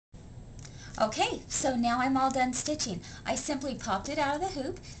Okay, so now I'm all done stitching. I simply popped it out of the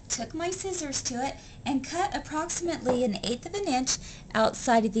hoop, took my scissors to it, and cut approximately 1/8 of an inch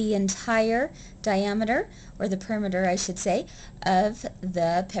outside of the entire diameter, or the perimeter I should say, of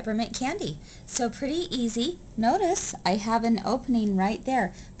the peppermint candy. So pretty easy. Notice I have an opening right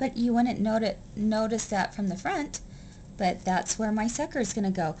there, but you wouldn't notice that from the front. But that's where my sucker is going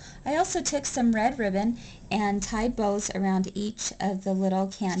to go. I also took some red ribbon and tied bows around each of the little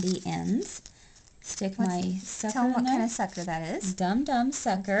candy ends. Stick my sucker Tell them what in there. kind of sucker that is. Dum Dum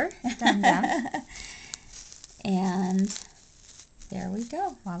sucker. Dum Dum. And there we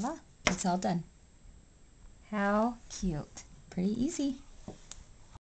go. Voila. It's all done. How cute. Pretty easy.